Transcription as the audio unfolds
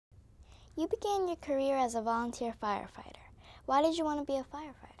You began your career as a volunteer firefighter. Why did you want to be a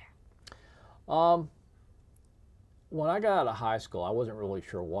firefighter? When I got out of high school, I wasn't really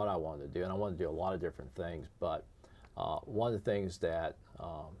sure what I wanted to do, and I wanted to do a lot of different things. But one of the things that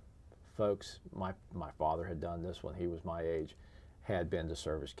my father had done this when he was my age, had been to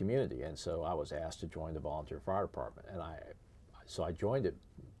serve his community, and so I was asked to join the volunteer fire department, and so I joined it,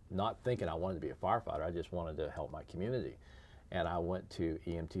 not thinking I wanted to be a firefighter. I just wanted to help my community, and I went to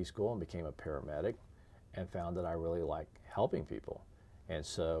EMT school and became a paramedic, and found that I really liked helping people, and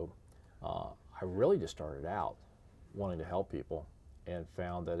so I really just started out wanting to help people, and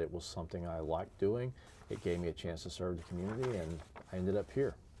found that it was something I liked doing. It gave me a chance to serve the community, and I ended up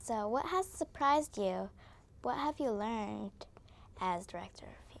here. So what has surprised you? What have you learned as director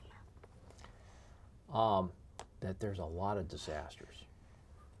of FEMA? That there's a lot of disasters.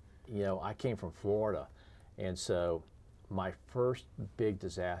 You know, I came from Florida, and so my first big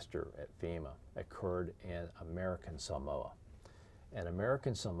disaster at FEMA occurred in American Samoa. And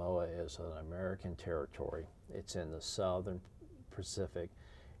American Samoa is an American territory. It's in the southern Pacific.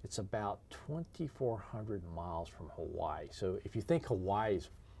 It's about 2,400 miles from Hawaii. So if you think Hawaii's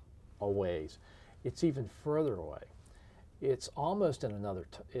a ways, it's even further away. It's almost in another,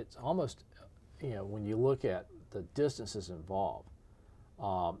 it's almost, you know, when you look at the distances involved,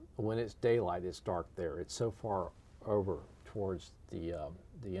 when it's daylight, it's dark there. It's so far over towards the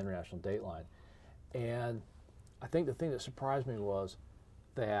international date line. And I think the thing that surprised me was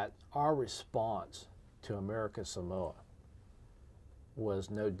that our response to American Samoa was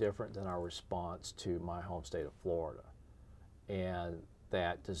no different than our response to my home state of Florida. And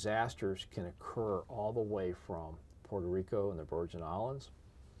that disasters can occur all the way from Puerto Rico and the Virgin Islands,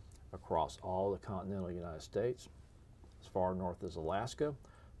 across all the continental United States, as far north as Alaska,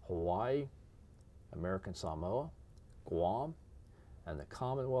 Hawaii, American Samoa, Guam, and the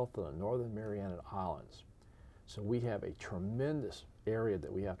Commonwealth of the Northern Mariana Islands. So we have a tremendous area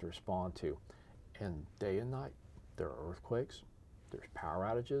that we have to respond to. And day and night, there are earthquakes, there's power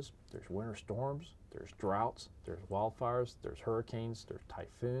outages, there's winter storms, there's droughts, there's wildfires, there's hurricanes, there's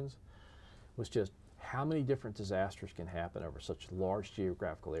typhoons. It was just how many different disasters can happen over such large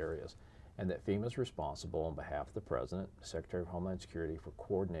geographical areas, and that FEMA is responsible on behalf of the President, Secretary of Homeland Security, for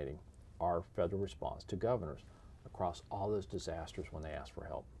coordinating our federal response to governors across all those disasters when they ask for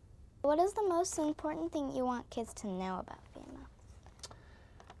help. What is the most important thing you want kids to know about FEMA?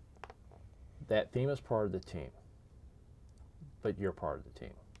 That FEMA is part of the team, but you're part of the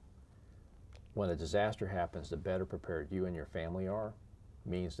team. When a disaster happens, the better prepared you and your family are,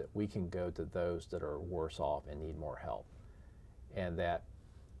 means that we can go to those that are worse off and need more help. And that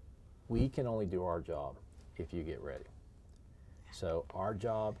we can only do our job if you get ready. So our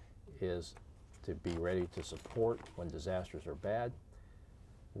job is to be ready to support when disasters are bad.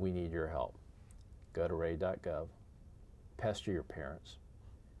 We need your help. Go to ready.gov, pester your parents,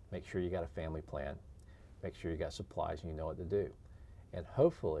 make sure you got a family plan, make sure you got supplies and you know what to do. And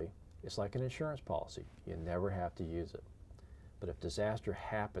hopefully, it's like an insurance policy. You never have to use it. But if disaster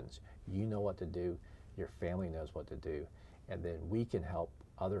happens, you know what to do, your family knows what to do, and then we can help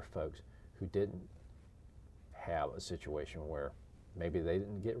other folks who didn't have a situation where maybe they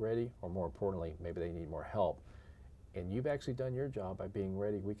didn't get ready, or more importantly, maybe they need more help. And you've actually done your job by being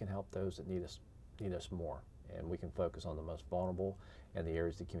ready. We can help those that need us more, and we can focus on the most vulnerable and the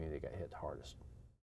areas of the community that got hit hardest.